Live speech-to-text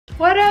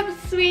What up,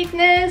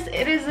 sweetness?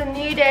 It is a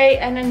new day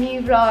and a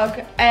new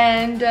vlog,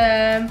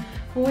 and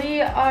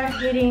we are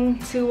heading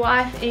to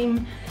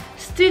YFM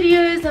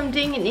studios. I'm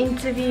doing an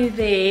interview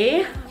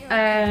there,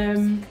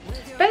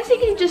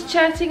 basically just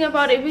chatting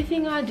about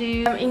everything I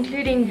do,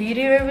 including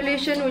Beauty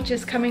Revolution, which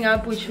is coming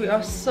up, which we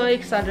are so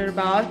excited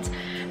about.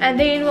 And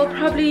then we'll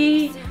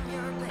probably,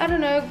 I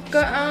don't know,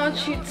 go out,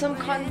 shoot some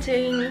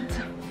content,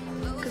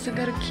 because I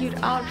got a cute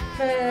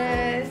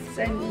outfit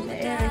and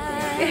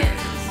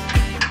everything.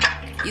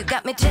 You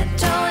got me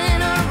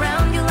tiptoeing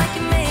around you like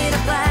you made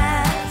of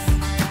glass.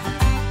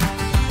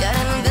 Got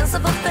an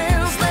invincible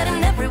fence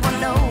letting everyone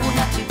know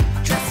not to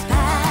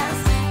trespass.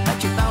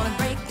 But you're bound to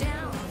break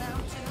down.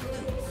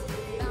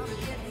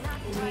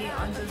 We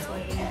are just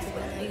waiting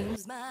to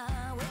Use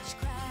my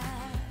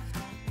witchcraft.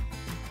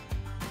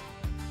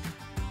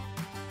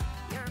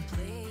 You're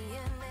playing.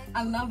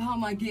 I love how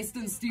my guest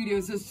in studio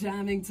is just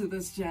jamming to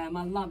this jam.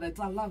 I love it.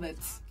 I love it.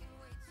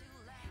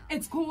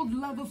 It's called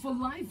Lover for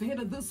Life.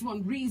 Headed this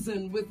one,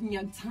 Reason with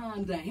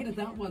Nyatanda. Headed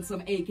that one,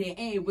 some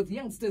AKA with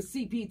youngster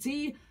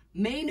CPT.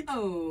 Main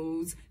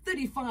O's.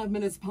 35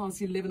 minutes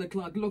past 11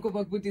 o'clock. And of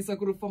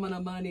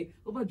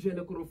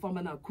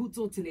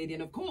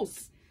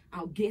course,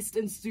 our guest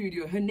in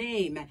studio, her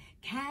name,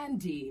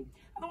 Candy.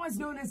 Otherwise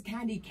known as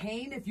Candy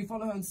Kane. If you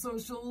follow her on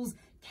socials,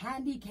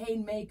 Candy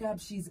Kane Makeup.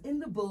 She's in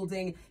the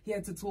building here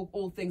to talk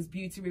all things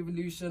Beauty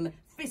Revolution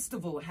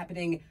Festival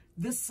happening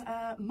this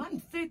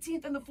month,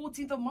 13th and the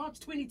 14th of March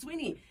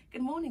 2020.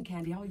 Good morning,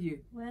 Candy. How are you?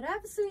 What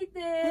up,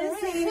 sweetness?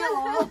 Hey.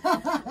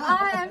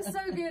 I am so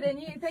good, and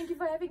you? Thank you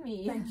for having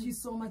me. Thank you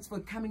so much for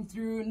coming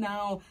through.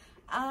 Now,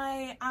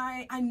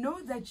 I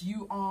know that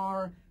you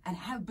are and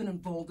have been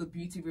involved with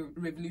Beauty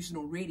Revolution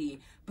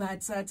already,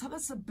 but tell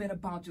us a bit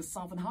about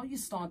yourself and how you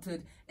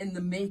started in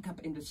the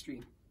makeup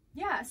industry.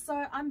 Yeah,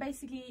 so I'm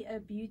basically a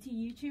beauty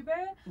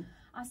YouTuber.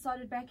 I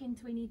started back in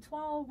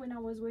 2012 when I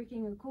was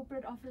working a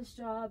corporate office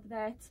job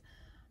that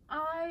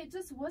I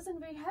just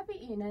wasn't very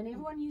happy in, and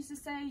everyone used to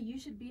say you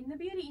should be in the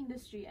beauty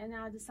industry, and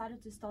I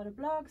decided to start a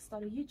blog,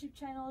 start a YouTube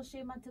channel,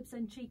 share my tips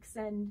and tricks,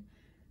 and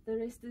the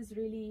rest is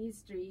really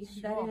history.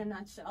 Sure. That in a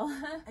nutshell.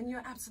 And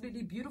you're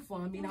absolutely beautiful.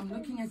 I mean, I'm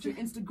looking at your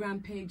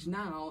Instagram page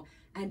now,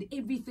 and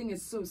everything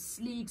is so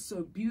sleek,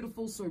 so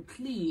beautiful, so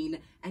clean,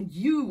 and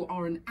you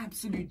are an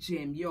absolute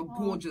gem. You're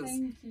gorgeous.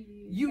 Thank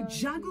you. You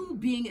juggle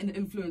being an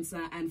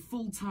influencer and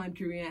full-time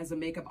career as a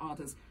makeup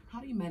artist. How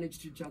do you manage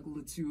to juggle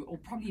the two, or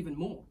probably even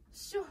more?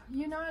 Sure,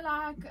 you know,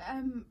 like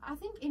I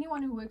think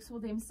anyone who works for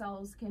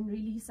themselves can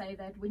really say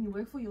that when you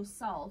work for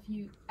yourself,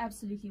 you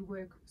absolutely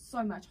work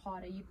so much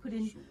harder. You put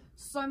in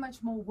so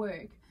much more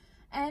work,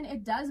 and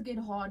it does get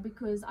hard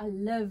because I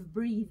live,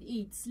 breathe,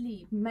 eat,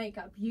 sleep,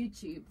 makeup,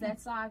 YouTube.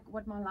 That's like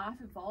what my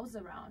life evolves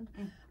around.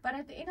 But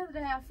at the end of the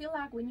day, I feel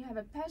like when you have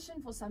a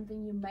passion for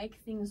something, you make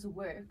things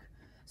work.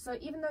 So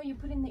even though you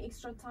put in the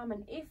extra time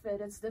and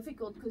effort, it's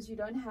difficult because you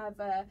don't have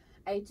a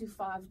 8 to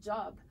 5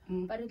 job.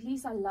 But at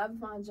least I love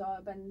my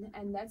job,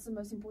 and that's the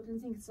most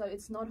important thing. So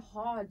it's not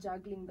hard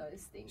juggling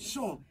those things.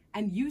 Sure.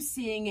 And you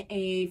seeing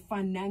a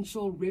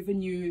financial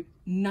revenue,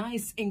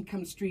 nice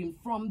income stream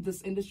from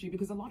this industry,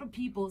 because a lot of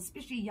people,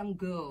 especially young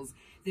girls,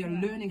 they're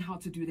learning how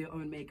to do their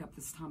own makeup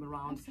this time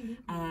around.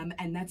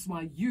 And that's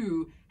why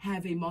you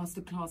have a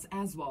masterclass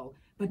as well.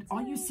 But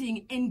are you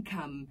seeing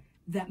income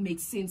that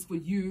makes sense for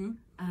you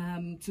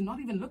to not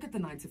even look at the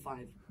 9 to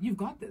 5? You've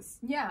got this.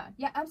 Yeah,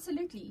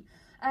 absolutely.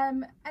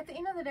 At the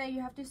end of the day,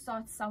 you have to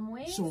start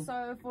somewhere. Sure.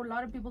 So for a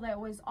lot of people, they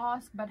always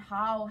ask, but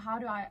how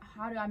do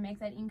I make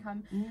that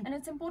income? And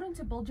it's important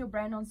to build your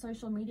brand on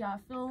social media. I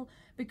feel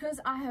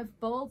because I have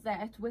built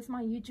that with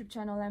my YouTube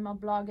channel and my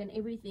blog and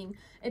everything,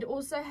 it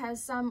also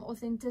has some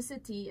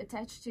authenticity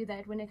attached to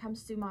that when it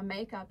comes to my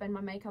makeup and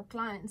my makeup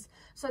clients.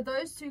 So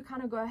those two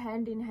kind of go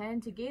hand in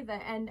hand together,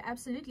 and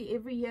absolutely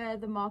every year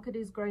the market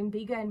is growing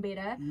bigger and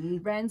better.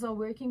 Brands are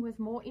working with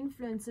more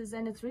influencers,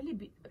 and it's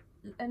really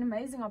an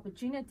amazing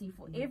opportunity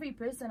for every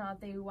person out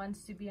there who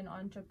wants to be an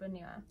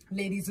entrepreneur.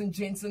 Ladies and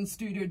gents in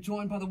studio,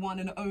 joined by the one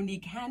and only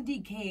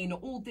Candy Kane,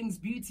 all things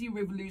Beauty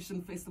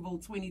Revolution Festival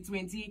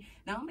 2020.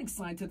 Now I'm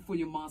excited for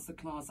your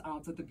masterclass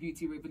out at the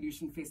Beauty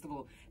Revolution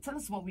Festival. Tell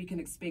us what we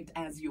can expect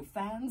as your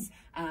fans,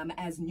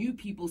 as new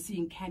people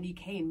seeing Candy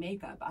Kane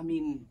makeup. I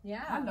mean,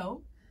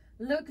 hello.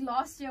 Look,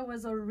 last year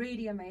was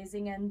already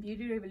amazing, and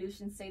Beauty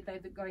Revolution said they're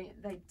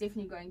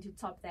definitely going to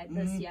top that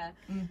this year.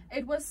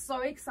 It was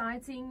so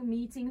exciting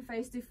meeting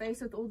face to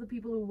face with all the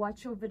people who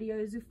watch your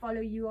videos, who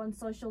follow you on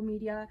social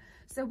media.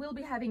 So we'll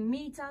be having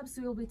meetups,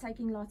 we'll be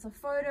taking lots of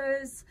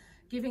photos,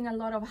 giving a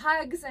lot of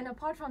hugs, and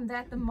apart from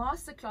that, the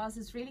masterclass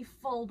is really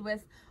filled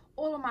with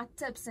all of my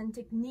tips and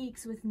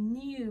techniques with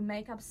new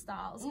makeup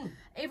styles.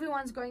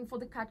 Everyone's going for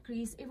the cut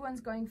crease,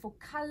 everyone's going for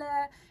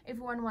color,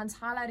 everyone wants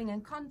highlighting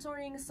and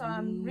contouring. So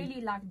I'm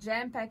really like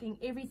jam-packing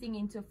everything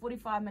into a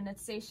 45-minute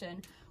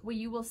session where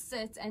you will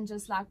sit and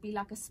just like be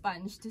like a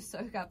sponge to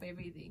soak up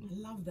everything.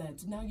 Love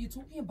that. Now you're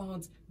talking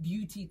about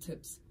beauty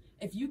tips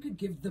if you could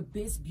give the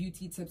best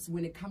beauty tips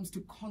when it comes to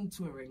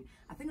contouring.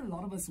 I think a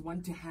lot of us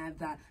want to have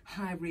that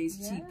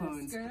high-raised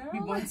cheekbones. girl. We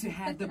want to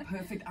have the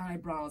perfect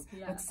eyebrows,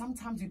 Yeah. but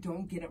sometimes we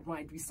don't get it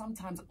right. We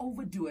sometimes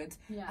overdo it.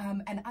 Yeah.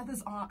 And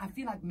others are, I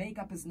feel like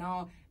makeup is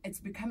now, it's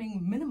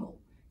becoming minimal,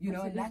 you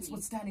know, and that's Absolutely.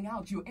 what's standing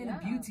out. You're in a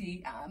Yeah.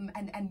 beauty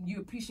and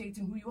you're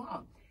appreciating who you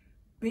are.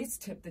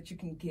 Best tip that you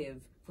can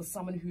give for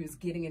someone who is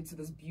getting into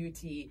this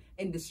beauty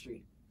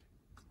industry?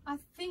 I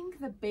think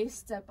the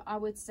best tip I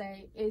would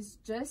say is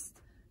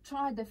just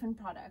try different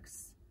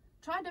products.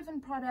 Try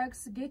different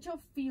products, get your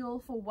feel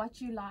for what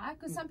you like,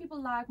 because some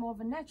people like more of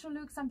a natural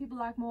look, some people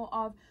like more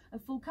of a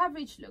full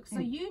coverage look. So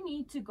you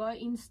need to go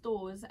in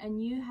stores and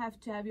you have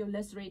to have your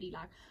list ready.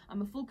 Like,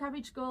 I'm a full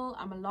coverage girl,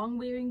 I'm a long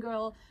wearing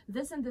girl,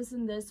 this and this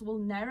and this will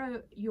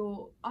narrow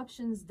your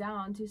options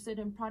down to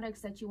certain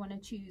products that you want to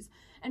choose.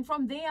 And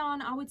from there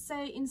on, I would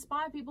say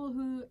inspire people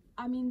who,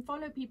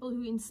 follow people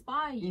who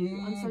inspire you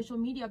on social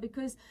media,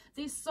 because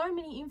there's so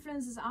many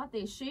influencers out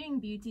there sharing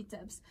beauty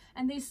tips,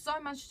 and there's so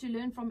much to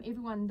learn from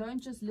everyone.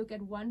 Don't just look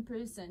at one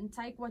person.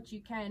 Take what you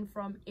can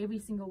from every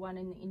single one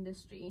in the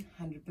industry.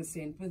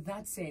 100%. With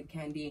that said,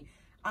 Candy,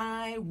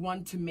 I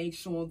want to make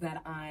sure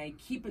that I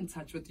keep in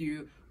touch with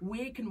you.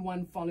 Where can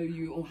one follow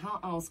you, or how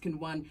else can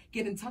one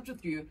get in touch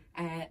with you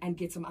and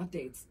get some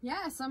updates?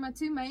 Yeah, so my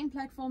two main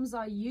platforms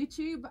are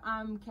YouTube,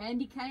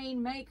 Candy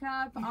Cane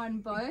Makeup on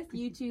both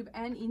YouTube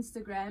and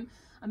Instagram.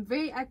 I'm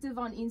very active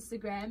on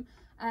Instagram.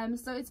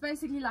 So it's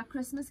basically like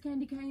Christmas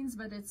candy canes,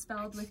 but it's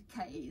spelled with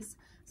K's.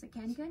 So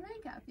Candy Cane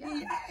Makeup, yeah.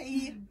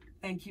 Yay!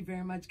 Thank you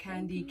very much,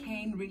 Candy.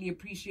 Kane, really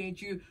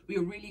appreciate you. We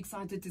are really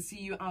excited to see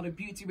you out at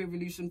Beauty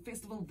Revolution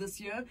Festival this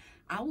year.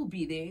 I will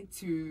be there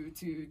to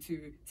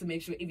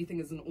make sure everything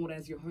is in order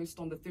as your host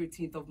on the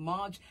 13th of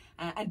March.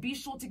 And be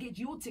sure to get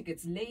your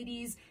tickets.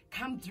 Ladies,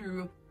 come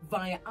through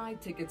via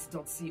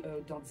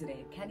itickets.co.za.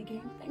 Candy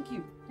Kane, thank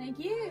you. Thank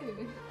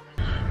you.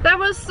 That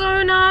was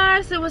so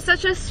nice. It was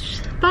such a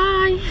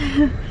bye.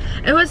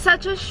 It was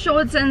such a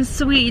short and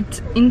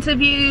sweet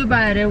interview,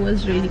 but it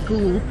was really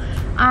cool.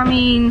 I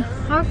mean,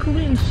 how cool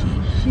is she?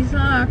 She's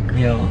like,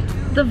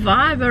 the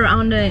vibe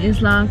around her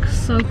is like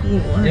so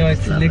cool. Yeah,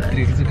 it's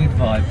electric. It's a good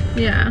vibe.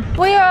 Yeah.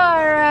 We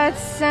are at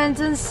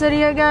Sandton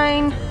City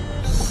again.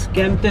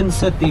 Scampton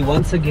City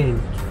once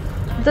again.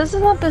 This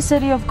is not the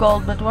city of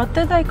gold, but what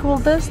did they call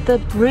this? The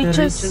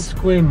richest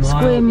square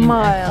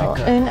mile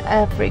in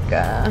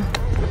Africa.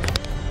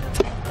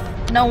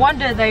 No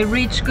wonder they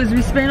rich, because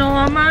we spend all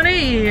our money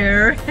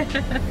here.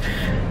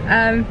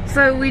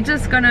 So we're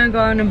just gonna go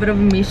on a bit of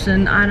a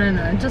mission. I don't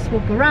know, just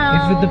walk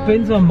around. If it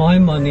depends on my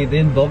money,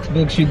 then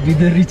Boksburg should be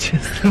the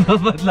richest.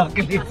 But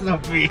luckily it's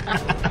not me.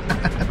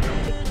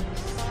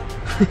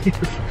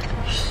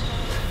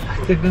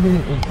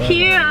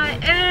 Here I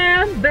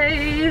am,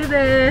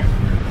 baby.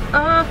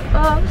 Oh,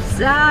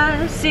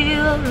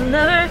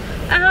 Silver,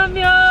 I'm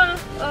yours.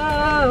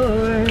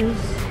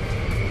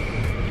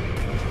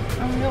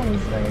 I'm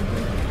yours, baby.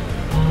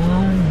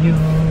 I'm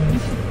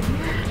yours.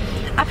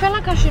 I feel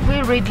like I should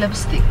wear red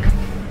lipstick.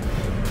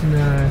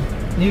 No,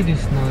 nude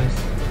is nice.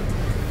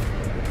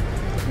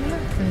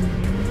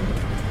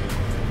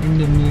 In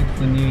the mood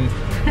for nude.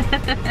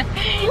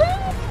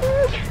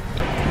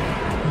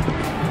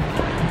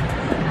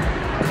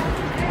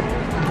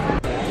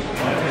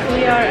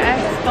 We are at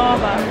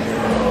Starbucks.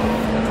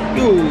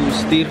 Oeh,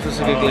 stier vir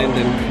sulke klein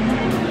ding.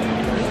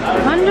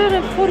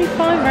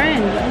 145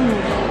 rand.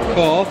 Oh.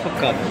 For half a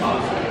cup.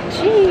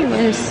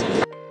 Jeez.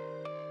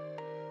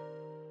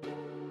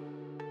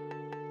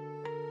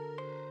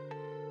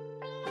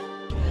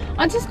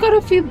 I just got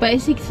a few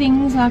basic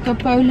things like a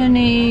polo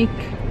neck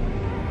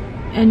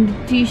and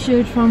a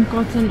t-shirt from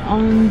Cotton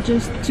On,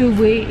 just to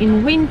wear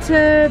in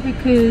winter,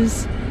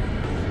 because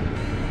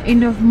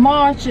end of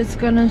March it's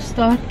gonna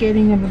start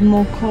getting a bit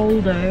more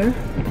colder,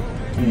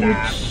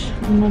 which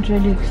I'm not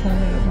really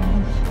excited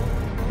about.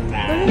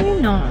 Probably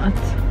not.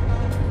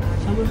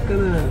 Summer's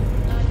gonna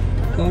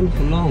go on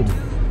for long.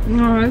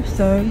 I hope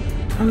so.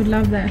 I would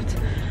love that.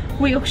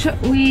 We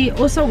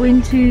also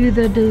went to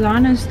the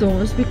designer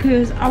stores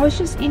because I was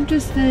just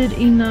interested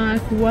in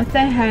like what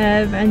they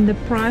have and the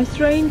price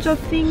range of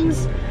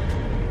things.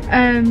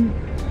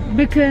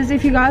 Because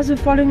if you guys are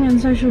following me on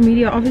social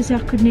media, obviously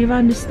I could never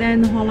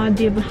understand the whole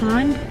idea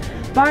behind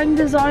buying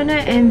designer.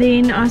 And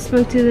then I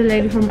spoke to the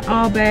lady from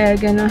Our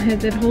Bag, and I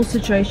had that whole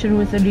situation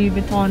with the Louis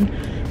Vuitton.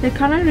 They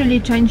kind of really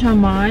changed my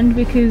mind,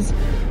 because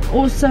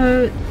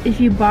also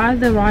if you buy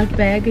the right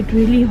bag, it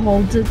really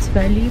holds its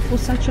value for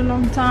such a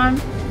long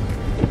time.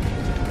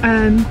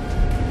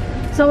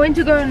 So I went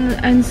to go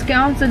and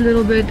scout a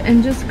little bit,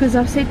 and just because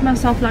I've set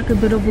myself like a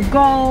bit of a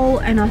goal,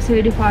 and I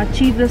said if I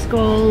achieve this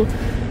goal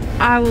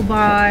I will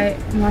buy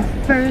my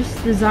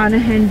first designer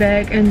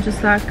handbag, and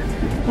just like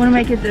want to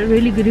make it a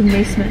really good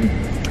investment.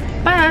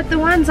 But the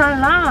ones I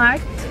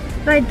liked,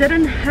 they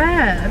didn't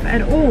have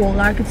at all.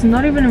 Like, it's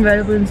not even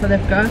available in South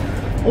Africa.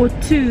 Or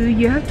two,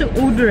 you have to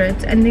order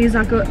it, and there's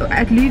like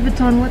at Louis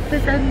Vuitton, what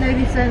did that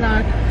lady say,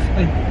 like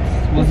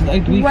Was it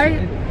 8 weeks?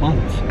 8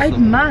 months? 8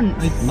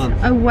 months. 8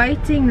 months. A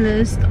waiting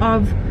list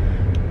of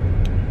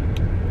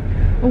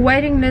a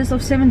waiting list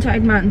of 7 to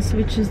 8 months,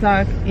 which is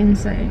like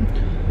insane.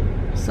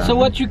 So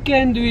what you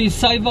can do is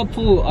save up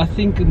for, I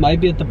think,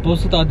 maybe a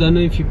deposit. I don't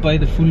know if you pay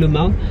the full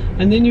amount,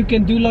 and then you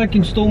can do like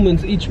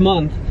installments each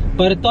month.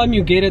 By the time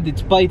you get it,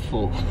 it's paid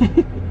for.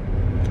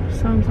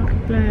 Sounds like a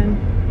plan.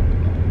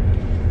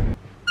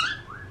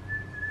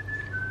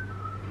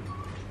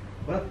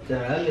 What the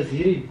hell is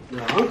hierdie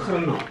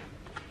handgranaat?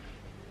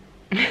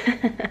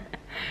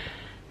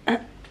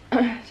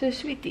 So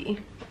sweetie.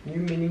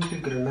 New meaning to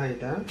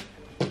grenade, huh?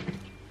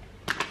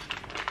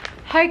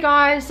 Hey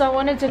guys, I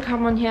wanted to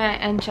come on here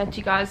and chat to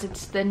you guys.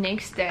 It's the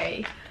next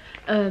day,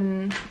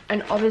 and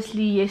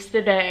obviously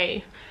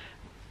yesterday,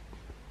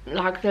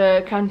 like,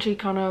 the country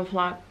kind of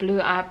like blew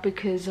up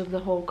because of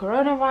the whole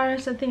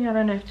coronavirus thing. I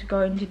don't have to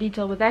go into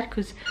detail with that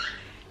because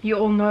you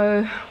all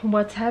know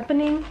what's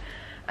happening.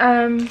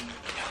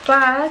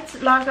 But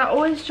like I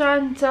always try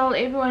and tell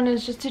everyone,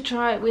 is just to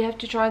try, we have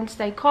to try and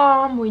stay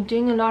calm. We're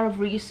doing a lot of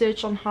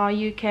research on how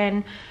you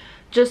can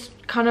just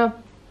kind of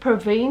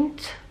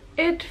prevent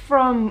it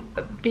from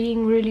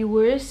being really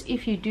worse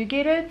if you do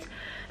get it.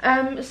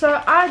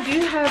 So I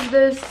do have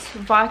this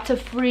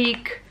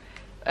VitaFreak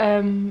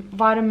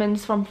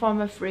vitamins from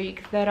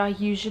PharmaFreak that I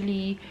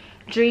usually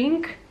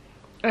drink.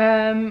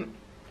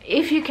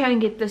 If you can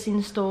get this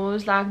in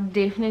stores, like,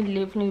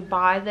 definitely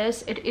buy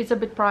this. It is a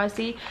bit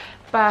pricey,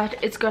 but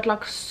it's got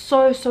like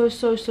so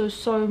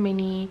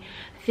many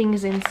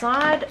things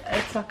inside.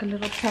 It's like a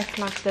little pack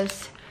like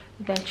this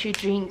that you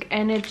drink,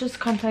 and it just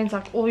contains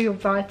like all your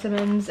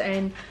vitamins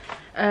and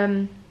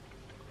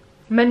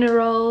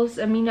minerals,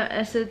 amino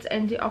acids,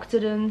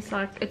 antioxidants.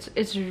 Like,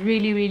 it's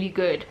really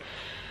good.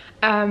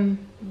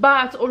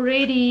 But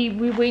already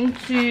we went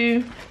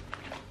to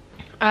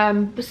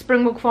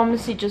Springbok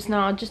Pharmacy just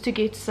now just to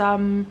get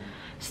some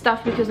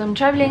stuff because I'm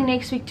traveling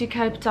next week to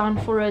Cape Town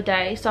for a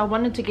day. So I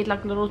wanted to get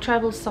like little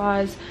travel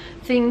size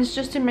things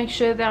just to make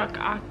sure that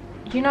I,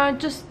 you know,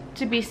 just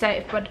to be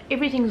safe. But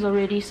everything's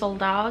already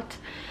sold out,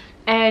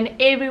 and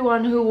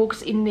everyone who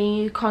walks in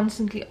there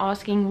constantly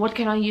asking, what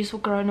can I use for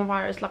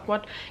coronavirus? Like,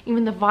 what,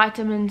 even the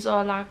vitamins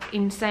are like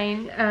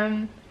insane.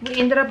 We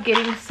ended up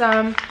getting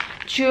some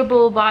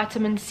chewable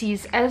vitamin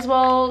C's as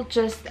well,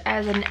 just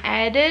as an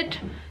added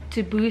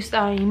to boost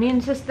our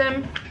immune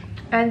system.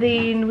 And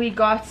then we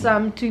got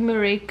some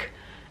turmeric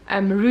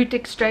root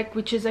extract,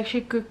 which is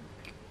actually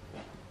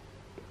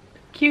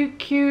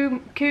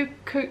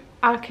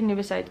I can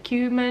never say it.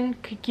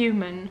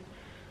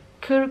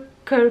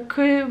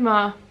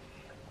 Curcuma.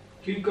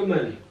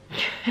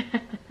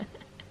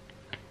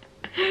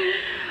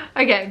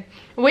 Okay,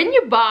 when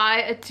you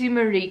buy a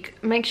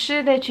turmeric, make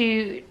sure that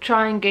you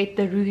try and get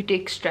the root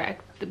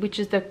extract, which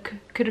is the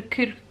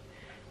curcumin.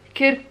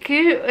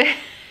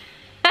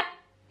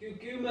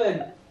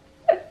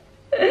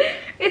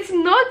 It's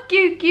not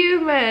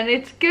curcumin,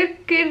 it's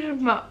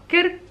curcuma.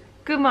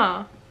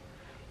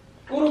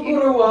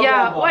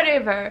 Yeah,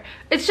 whatever.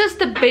 It's just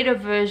the better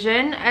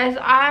version. As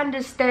I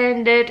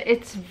understand it,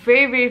 it's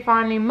very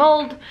finely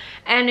milled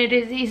and it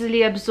is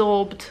easily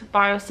absorbed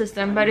by your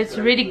system, but it's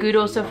really good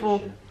also for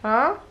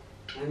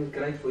and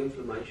great for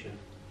inflammation.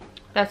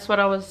 That's what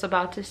I was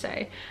about to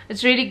say.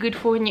 It's really good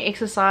for when you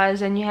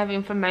exercise and you have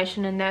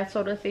inflammation and that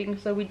sort of thing.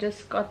 So we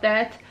just got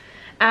that.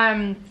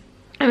 And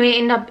we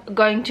end up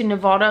going to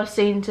Nevada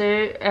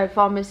Center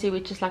Pharmacy,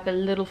 which is like a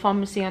little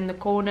pharmacy on the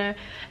corner,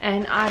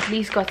 and I at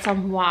least got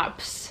some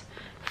wipes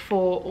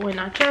for when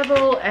I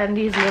travel, and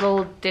these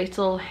little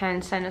Dettol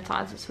hand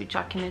sanitizers, which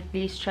I can at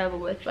least travel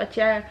with. But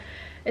yeah,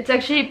 it's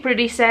actually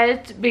pretty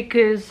sad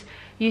because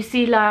you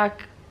see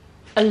like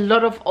a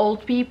lot of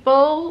old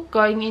people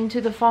going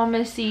into the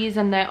pharmacies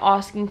and they're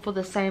asking for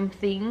the same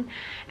thing.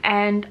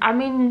 And I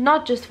mean,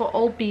 not just for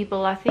old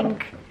people, I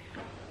think,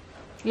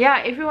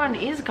 yeah, everyone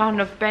is kind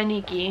of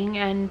panicking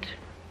and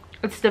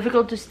it's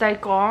difficult to stay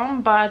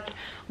calm, but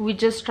we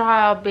just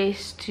try our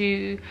best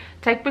to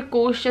take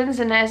precautions.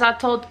 And as I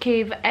told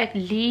Kev, at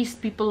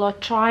least people are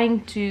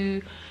trying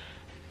to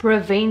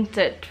prevent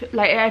it.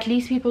 Like, at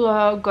least people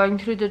are going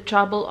through the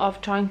trouble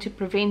of trying to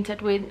prevent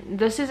it. When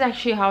this is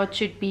actually how it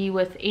should be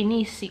with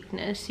any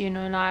sickness, you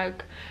know,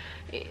 like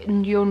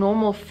your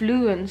normal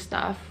flu and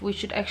stuff. We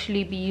should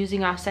actually be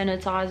using our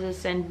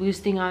sanitizers and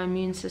boosting our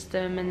immune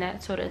system and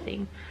that sort of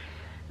thing.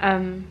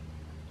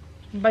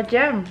 But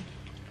yeah,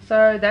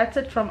 so that's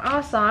it from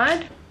our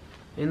side.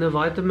 In the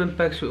vitamin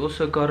packs we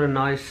also got a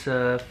nice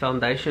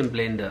foundation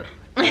blender.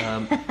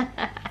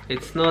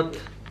 It's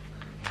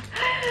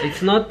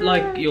not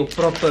like your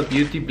proper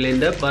beauty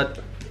blender,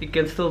 but it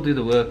can still do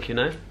the work, you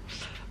know.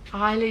 I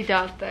highly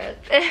doubt that.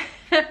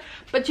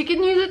 But you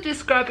can use it to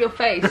scrub your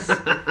face.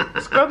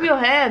 Scrub your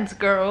hands,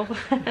 girl.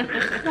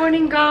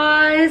 Morning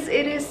guys,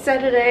 it is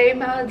Saturday.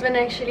 My husband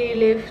actually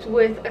left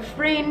with a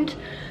friend.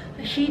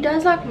 He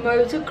does like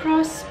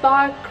motocross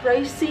bike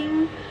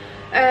racing,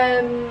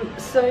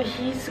 so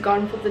he's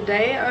gone for the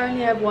day. I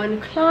only have one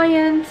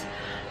client,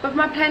 but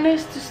my plan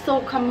is to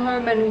still come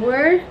home and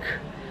work.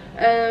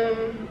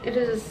 It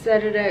is a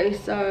Saturday,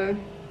 so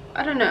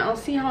I don't know, I'll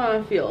see how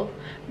I feel,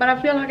 but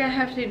I feel like I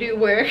have to do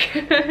work.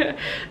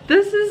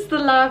 This is the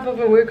life of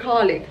a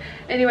workaholic.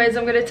 Anyways,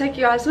 I'm gonna take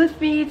you guys with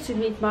me to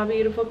meet my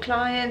beautiful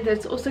client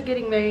that's also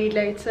getting married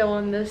later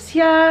on this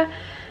year,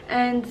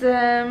 and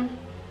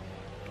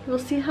we'll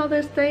see how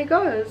this day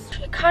goes.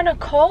 It's kind of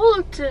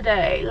cold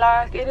today,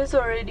 like it is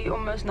already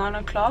almost 9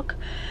 o'clock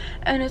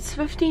and it's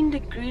 15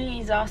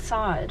 degrees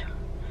outside.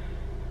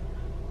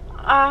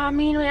 I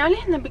mean, we're only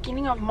in the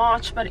beginning of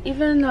March, but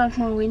even like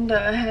my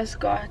window has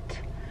got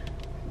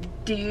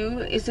dew.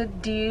 Is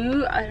it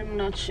dew? I'm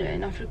not sure.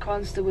 In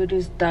Afrikaans the word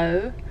is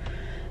dough,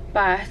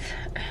 but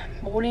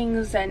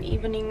mornings and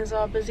evenings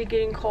are busy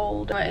getting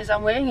cold. As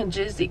I'm wearing a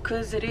jersey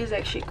because it is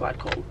actually quite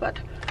cold, but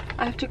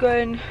I have to go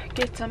and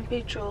get some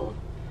petrol,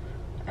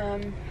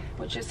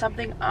 which is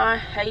something I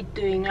hate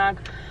doing. Like,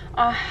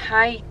 I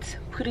hate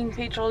putting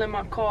petrol in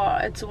my car.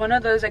 It's one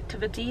of those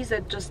activities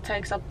that just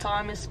takes up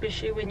time,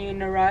 especially when you're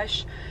in a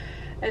rush.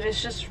 It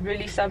is just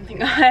really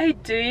something I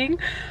hate doing.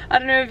 I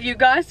don't know if you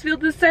guys feel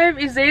the same.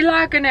 Is there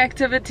like an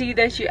activity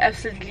that you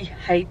absolutely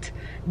hate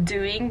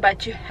doing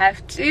but you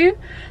have to?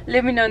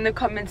 Let me know in the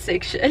comment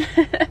section.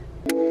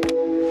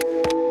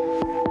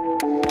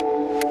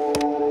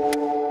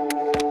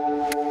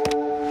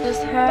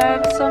 Just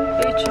have some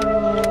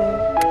petrol.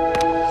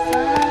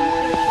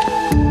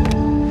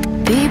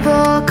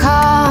 People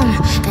come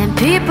and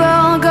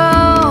people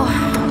go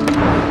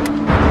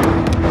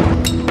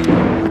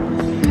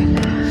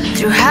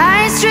through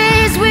high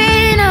streets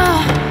we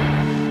know.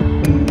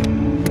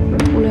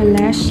 Paula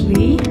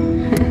Lashley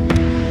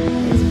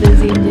is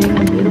busy doing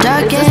a beautiful.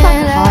 Is this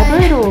like a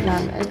hybrid or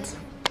not?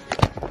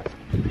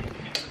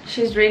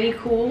 She's really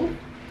cool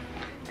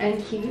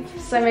and cute,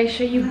 so make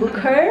sure you book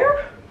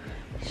her.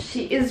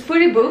 She is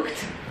fully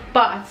booked,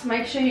 but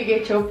make sure you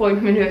get your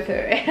appointment with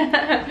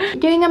her.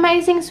 Doing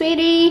amazing,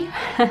 sweetie.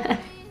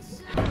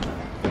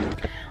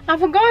 I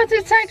forgot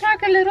to take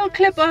like a little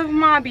clip of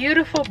my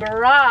beautiful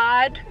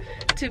bride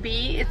to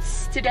be.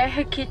 It's today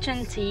her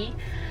kitchen tea.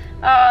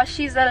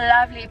 She's a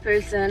lovely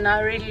person.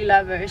 I really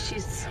love her.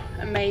 She's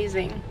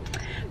amazing.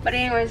 But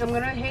anyways, I'm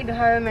gonna head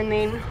home and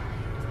then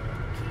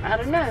I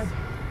don't know,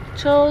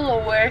 chill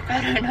or work.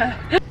 I don't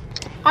know.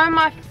 Oh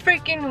my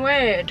freaking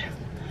word!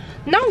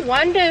 No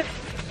wonder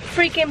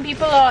freaking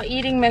people are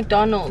eating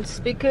McDonald's,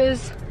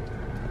 because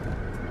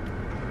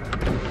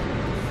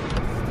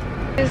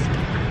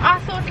I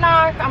thought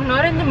like, I'm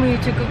not in the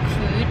mood to cook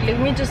food, let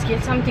me just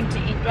get something to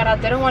eat, but I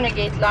didn't want to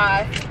get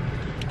like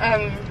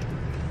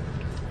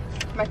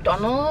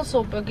McDonald's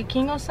or Burger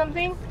King or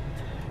something.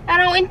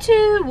 And I went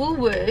to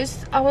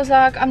Woolworths. I was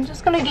like, I'm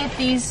just gonna get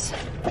these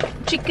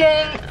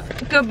chicken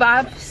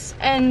kebabs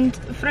and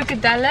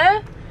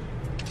frikadelle.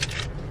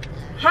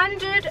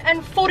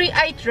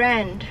 148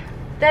 rand.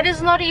 That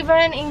is not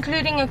even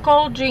including a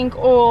cold drink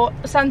or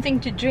something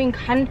to drink.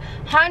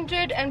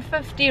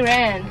 150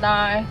 rand.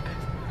 Like,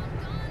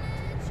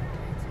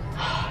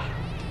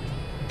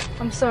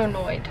 I'm so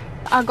annoyed.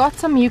 I got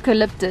some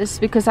eucalyptus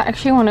because I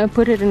actually want to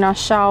put it in our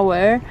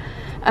shower.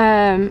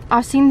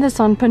 I've seen this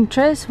on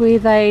Pinterest where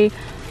they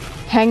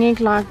hang it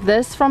like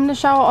this from the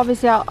shower.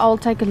 Obviously I'll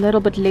take a little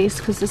bit less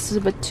because this is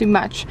a bit too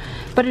much,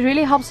 but it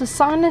really helps with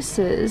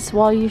sinuses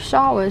while you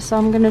shower, so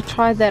I'm gonna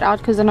try that out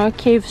because I know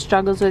Kev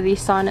struggles with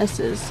these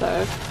sinuses.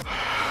 So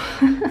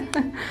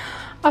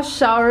our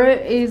shower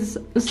is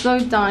so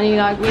tiny,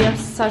 like we have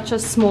such a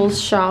small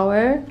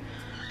shower,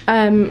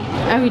 and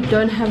we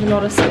don't have a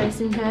lot of space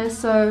in here.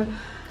 So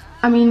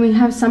I mean, we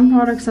have some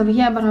products over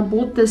here, but I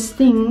bought this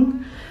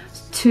thing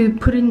to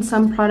put in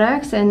some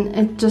products and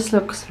it just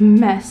looks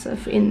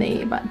massive in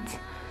there, but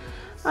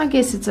I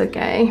guess it's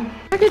okay.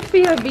 Ek het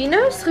vir jou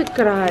binos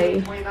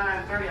gekry.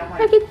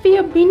 Ek het vir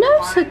jou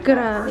binos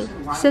gekry.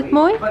 Is dit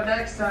mooi?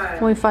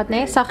 Mooi vat,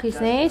 nee?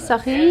 Saggies, nee?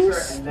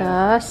 Saggies.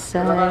 That's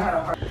it.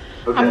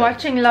 I'm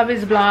watching Love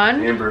is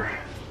Blind. Amber,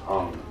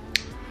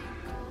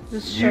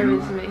 This show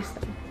is messed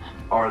up.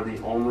 are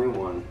the only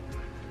one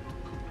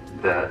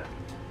that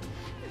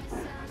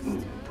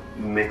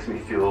makes me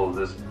feel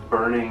this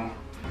burning.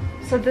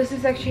 So this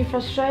is actually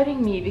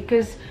frustrating me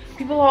because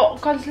people are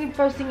constantly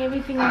posting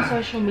everything on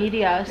social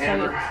media,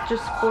 so it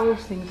just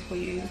spoils things for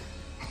you.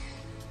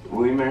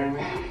 Will you marry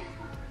me?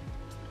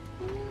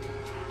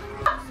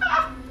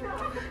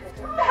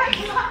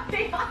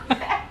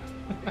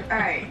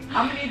 Alright,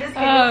 I'm gonna need this.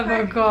 Oh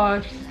my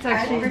gosh, it's I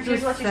actually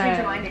refuse just to change your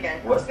sad. mind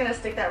again. I'm just gonna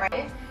stick that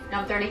right.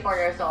 Now I'm 34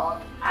 years old.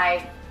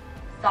 I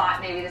thought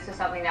maybe this was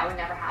something that would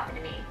never happen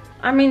to me.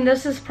 I mean,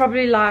 this is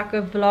probably like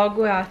a vlog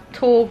where I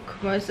talk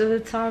most of the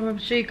time. I'm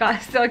sure you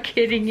guys are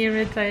getting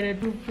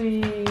irritated.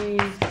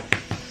 Please.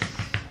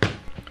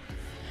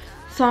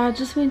 So I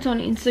just went on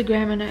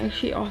Instagram and I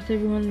actually asked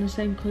everyone the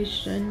same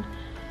question.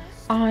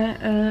 I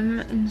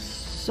am in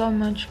so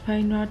much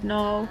pain right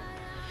now.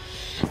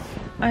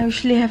 I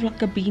actually have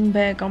like a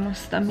beanbag on my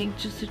stomach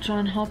just to try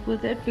and help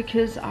with it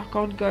because I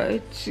can't go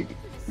to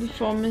the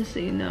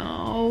pharmacy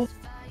now.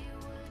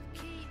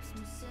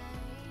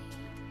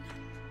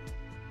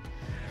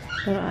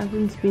 But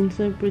Ivan's been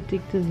so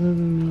protective over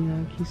me,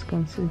 like he's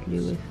constantly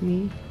with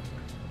me.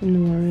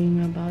 and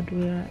worrying about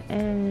where I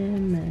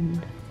am and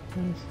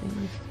those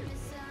things.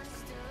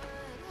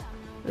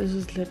 This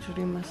is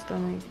literally my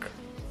stomach.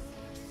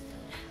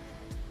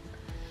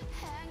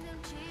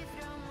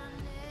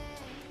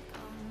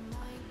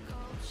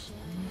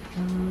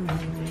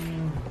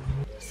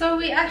 So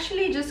we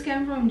actually just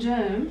came from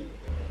gym.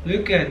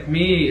 Look at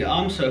me,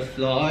 I'm so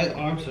fly,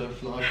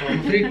 from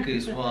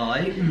Africa's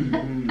why.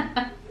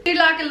 We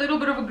like a little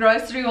bit of a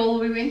grocery haul.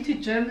 We went to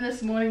gym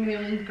this morning, we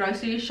went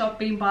grocery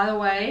shopping, by the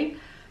way.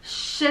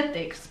 Shit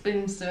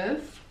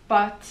expensive,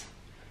 but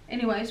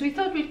anyways, we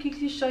thought we'd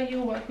quickly show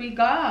you what we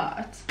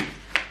got.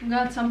 We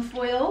got some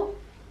foil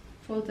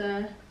for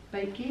the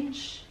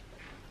bakage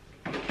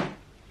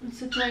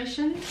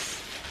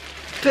situations.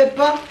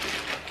 Pepper.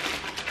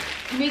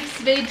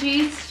 Mixed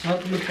veggies.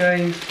 Not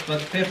McCain,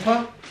 but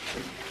pepper.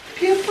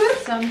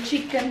 Some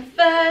chicken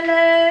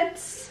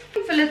fillets.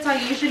 Fillets I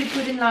usually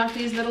put in like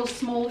these little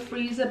small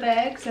freezer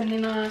bags, and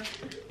then I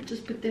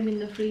just put them in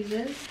the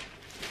freezers.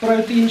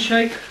 Protein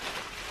shake.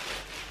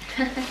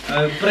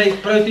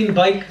 Protein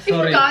bake, If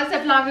sorry. you guys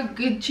have like a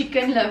good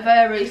chicken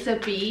liver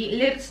recipe,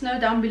 let us know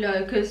down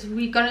below, because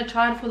we're gonna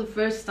try it for the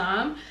first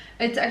time.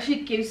 It's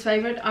actually Kev's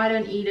favorite. I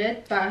don't eat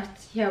it, but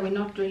yeah, we're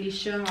not really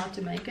sure how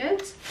to make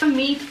it.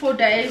 Meat for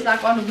days,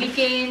 like on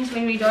weekends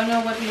when we don't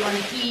know what we want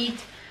to eat.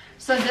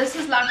 So this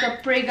is like a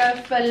prego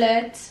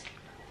fillet,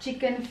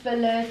 chicken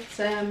fillet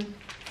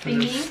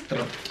thingy.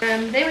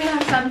 Then we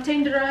have some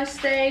tenderized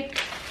steak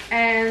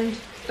and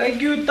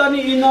Thank you,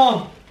 Tannie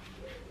Ina.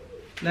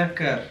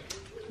 Lekker.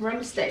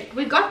 rump steak.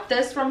 We got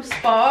this from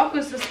Spar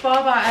because the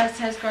Spar by us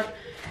has got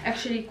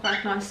actually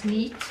quite nice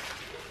meat.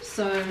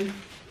 So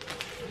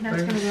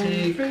that's going to go in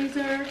the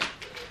freezer.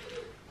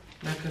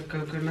 Lekker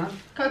coconut.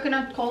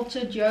 Coconut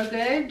cultured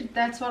yogurt.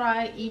 That's what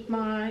I eat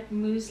my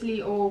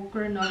muesli or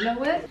granola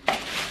with.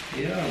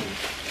 Yeah.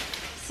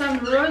 Some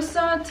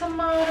rosa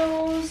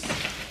tomatoes.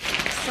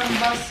 Some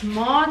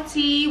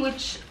basmati,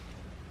 which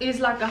is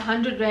like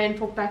 100 rand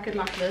for a packet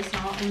like this.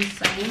 How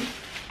insane.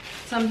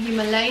 Some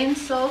Himalayan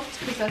salt,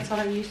 because that's what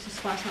I use to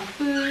spice my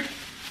food.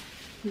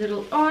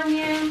 Little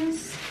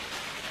onions.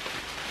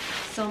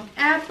 Some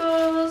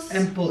apples.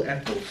 Ample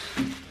apples.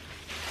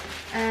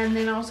 And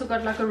then I also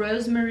got like a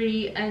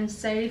rosemary and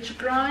sage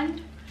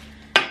grind.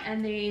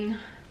 And then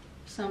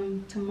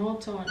some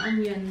tomato and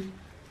onion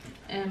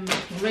and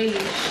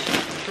relish,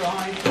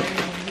 dried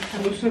relish.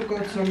 I also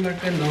got some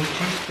lekker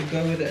nootjes to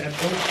go with the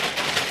apples.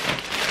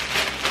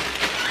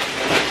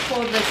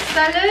 For the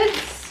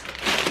salads.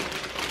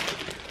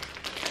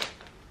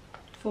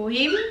 For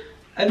him.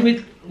 And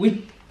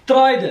we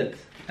tried it.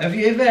 Have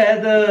you ever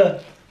had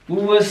a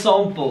Woolworths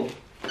sample?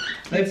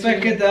 They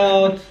pack it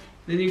out.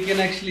 Then you can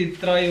actually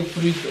try your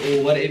fruit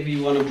or whatever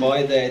you want to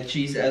buy there,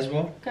 cheese as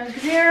well. Coke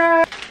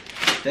Zero.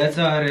 That's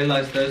how I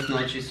realized those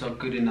nachos are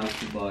good enough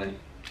to buy,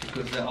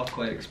 because they are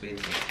quite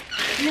expensive.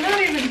 You're not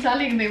even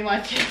telling them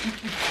what you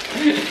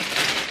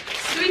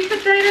Sweet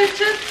potato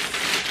chips.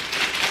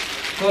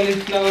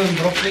 Cauliflower and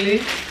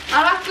broccoli.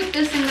 I like to put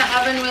this in the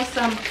oven with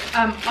some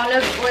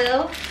olive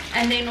oil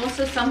and then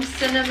also some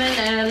cinnamon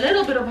and a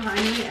little bit of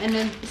honey, and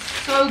then it's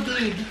so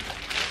good.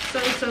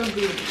 So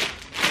good.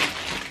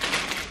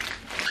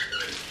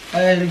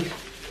 And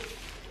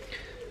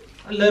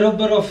a little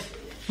bit of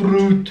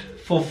fruit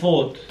for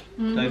thought.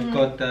 They've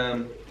got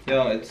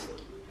yeah, it's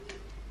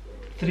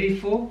 3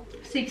 for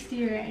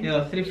 60 rand.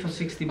 yeah, 3 for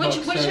 60 bucks.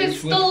 Which so is it's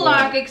still worthwhile.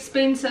 like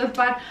expensive,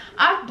 but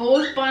I've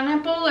bought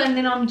pineapple and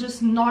then I'm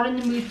just not in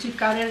the mood to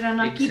cut it,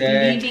 and I keep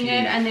leaving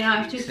it, and then I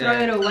have to throw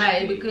it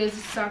away because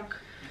it's like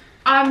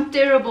I'm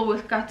terrible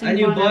with cutting. And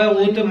you buy a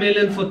pineapple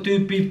watermelon anyway. for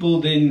 2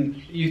 people,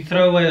 then you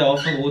throw away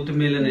half a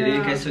watermelon in any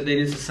Yeah. case, so then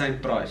it's the same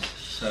price.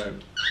 So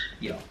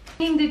yeah.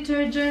 Cleaning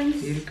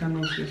detergents. Hier kan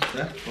ons dus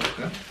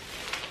wegpakken.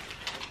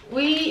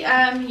 We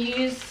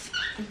use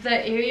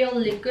the Ariel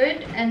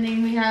liquid, and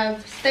then we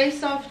have Stay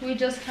Soft. We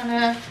just kind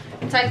of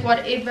take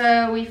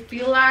whatever we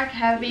feel like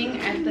having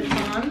at the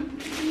time.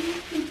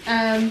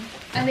 And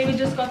then we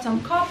just got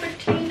some carpet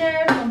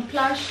cleaner from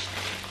Plush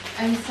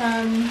and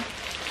some,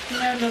 you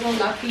know, little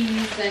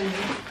lappies and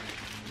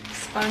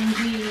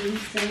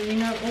sponges and, you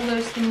know, all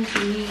those things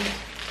you need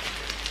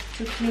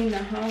to clean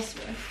the house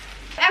with.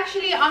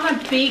 Actually, I'm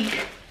a big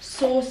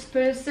sauce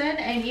person,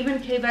 and even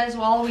Kev as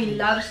well. We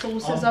love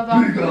sauces of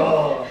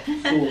our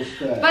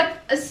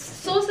but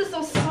sauces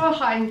are so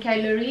high in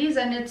calories,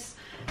 and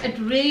it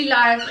really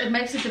it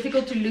makes it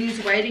difficult to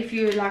lose weight if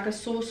you're like a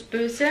sauce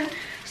person.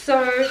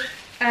 So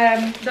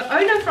the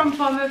owner from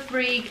Farmer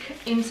Freak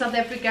in South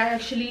Africa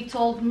actually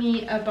told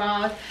me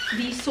about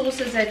these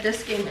sauces at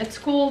Dis-Chem. It's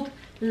called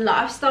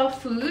Lifestyle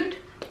Food.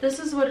 This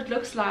is what it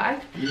looks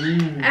like.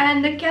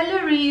 And the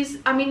calories,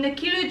 I mean the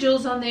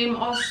kilojoules on them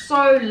are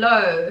so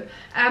low.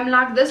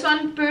 Like this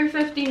one per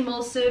 15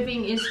 ml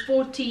serving is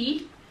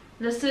 40.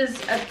 This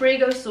is a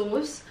Prego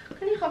sauce.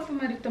 Kan jy gou vir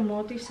my die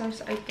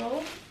tomatiesous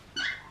uithaal?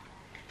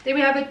 Then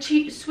we have a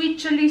sweet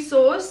chili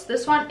sauce.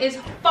 This one is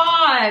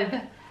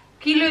 5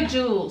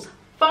 kilojoules.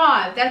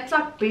 5. That's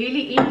like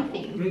barely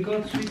anything. We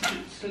got sweet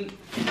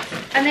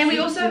And then we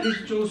also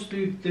chili sauce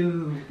to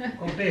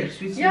compare.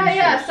 Sweet chili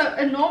yeah, sauce. so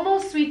a normal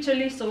sweet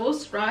chili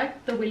sauce,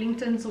 right? The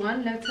Wellington's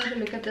one. Let's have a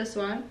look at this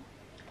one.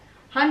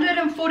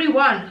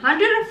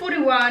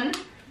 141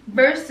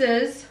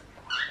 versus,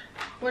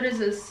 what is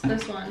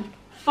this one?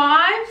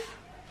 5.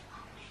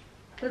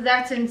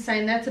 That's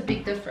insane. That's a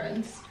big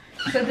difference.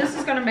 So this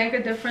is going to make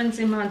a difference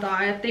in my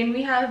diet. Then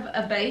we have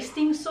a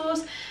basting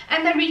sauce,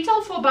 and they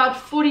retail for about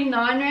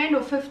 49 Rand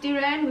or 50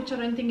 Rand, which I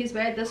don't think is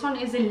bad. This one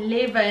is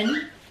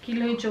 11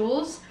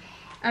 kilojoules.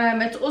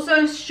 It's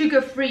also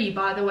sugar free,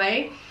 by the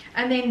way.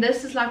 And then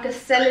this is like a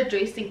salad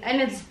dressing,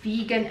 and it's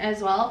vegan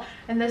as well.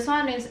 And this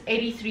one is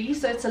 83,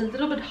 so it's a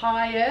little bit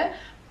higher,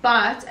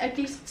 but at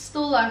least it's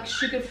still like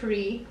sugar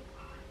free.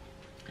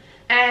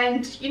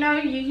 And you know,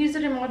 you use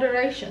it in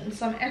moderation.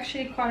 So I'm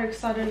actually quite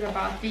excited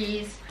about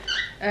these.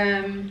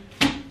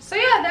 So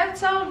yeah,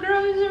 that's our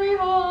grocery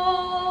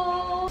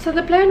haul. So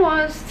the plan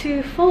was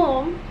to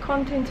film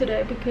content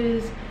today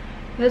because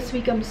this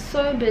week I'm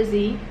so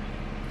busy.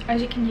 As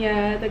you can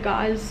hear, the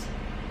guys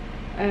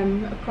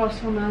across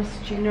from us,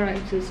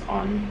 generators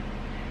on,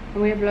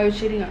 and we have load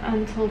shedding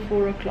until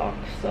 4 o'clock.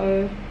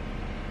 So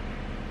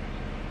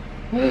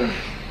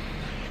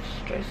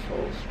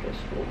stressful.